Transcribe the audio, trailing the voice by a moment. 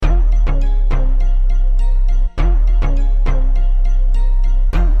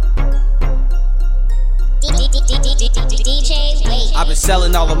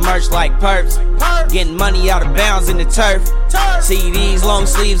selling all the merch like perps. Getting money out of bounds in the turf. CDs, long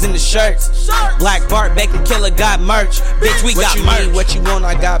sleeves in the shirts. Black Bart, Bacon Killa got merch. Bitch, we got merch. What you want,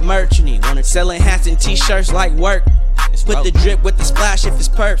 I got merch. Selling hats and t-shirts like work. Put the drip with the splash if it's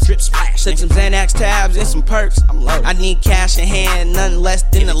perps. Drip splash. Took some Xanax tabs and some perks. I need cash in hand, nothing less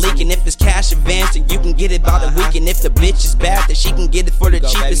than a leak. And if it's cash advance, then you can get it by the week. And if the bitch is bad, then she can get it for the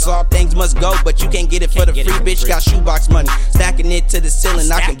cheapest. All things must go, but you can't get it for the free. Bitch got shoebox money, stacking it to the ceiling.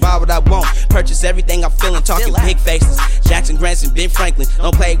 I can buy what I want, purchase everything I'm feeling. Talking big faces, Jackson, Granson, Ben Franklin.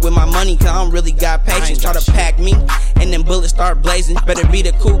 Don't play with my money, cause I don't really got patience. Try to pack me, and then bullets start blazing. Better be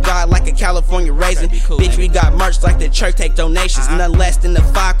the cool guy like a California raisin. Bitch, we got merch like the church take donations. Nothing less than the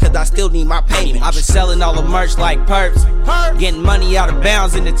 5, cause I still need my payment. I've been selling all the merch like perps. Getting money out of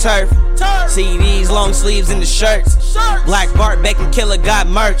bounds in the turf. CDs, long sleeves in the shirts. Black Bart, Bacon Killa got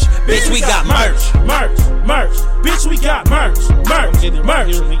merch. Bitch, we got merch. Merch. Bitch, we got merch. Merch.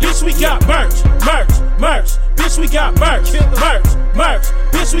 Bitch, we got merch. Merch. Bitch, we got merch. Merch.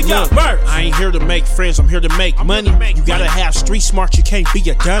 Bitch, we got merch. I ain't here to make friends, I'm here to make money. You gotta have street smart, you can't be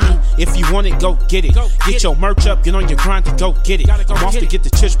a dummy. If you want it, go get it. Get your merch up, get on your grind to go get it. I'm off to get the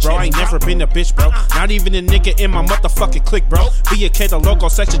chips, bro. I ain't never been a bitch, bro. Not even a nigga in my motherfucking clique, bro. BK the logo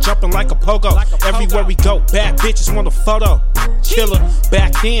section jumping like a pogo. Everywhere we go, bad bitches want a photo. Killer.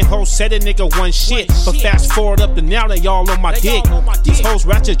 Back then, hoes said a nigga one shit. But fast forward up to now, they all on my dick. These hoes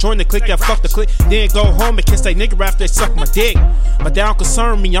ratchet join the clique that fuck the clique. Then go home and kiss they nigga after they suck my dick. But that don't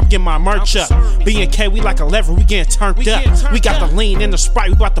concern me, I'm getting my merch up. B&K, we like a lever, we getting turned up. We got the lean and the Sprite,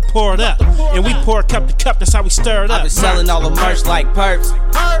 we about to pour it up. And we pour cup to cup, that's how we stir it up. I've been selling all the merch like perps.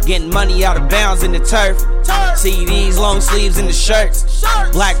 Getting money out of bounds in the turf. CDs, long sleeves in the shirts.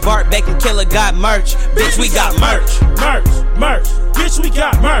 Black Bart, Bacon Killa got merch. Bitch, we got merch. Merch. Bitch, we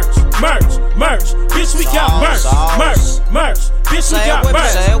got merch. Bitch, we got merch. Bitch, we got merch.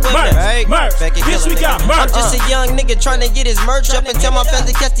 Bitch, we got merch. I'm just a young nigga trying to get his merch up and tell my fans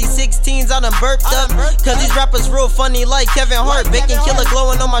to catch these 16s I done burped up. Cause these rappers real funny like Kevin Hart. Bacon Killa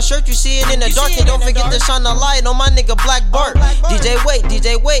glowing on my shirt, you see it in the dark. And don't forget to shine the light on my nigga Black Bart. DJ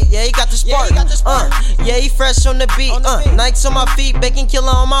Wait, yeah, he got the spark. Yeah, he fresh on the beat. Nikes on my feet, Bacon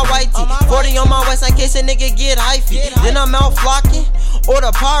Killa on my white tee. 40 on my waist in case a nigga get hyphy. Then I'm out flocking.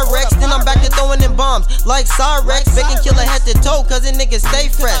 Order Pyrex, then I'm back to throwing in bombs like Cyrex. Bacon Killa head to toe, cause the niggas stay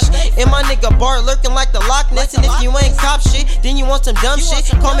fresh. And my nigga Bart lurking like the Loch Ness. And if you ain't cop shit, then you want some dumb shit.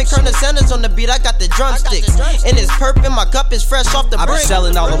 Call me Colonel Sanders on the beat, I got the drumsticks. And it's perp and my cup is fresh off the brick. I've been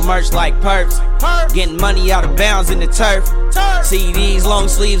selling all the merch like perps. Getting money out of bounds in the turf. CDs, long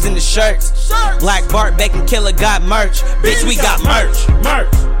sleeves in the shirts. Black Bart, Bacon Killa got merch. Bitch, we got merch.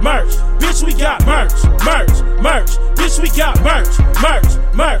 Merch. Bitch, we got merch. Bitch, we got merch.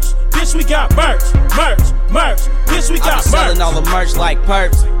 Bitch, we got merch. Bitch, we got merch. I've been selling all the merch like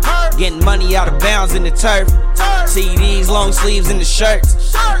perps. Getting money out of bounds in the turf. CDs, long sleeves in the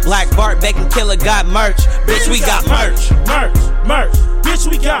shirts. Black Bart, Bacon Killa got merch. Bitch, we got merch. Bitch,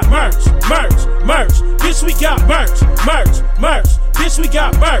 we got merch. Bitch, we got merch. Bitch, we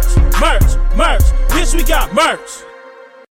got merch. Bitch, we got merch.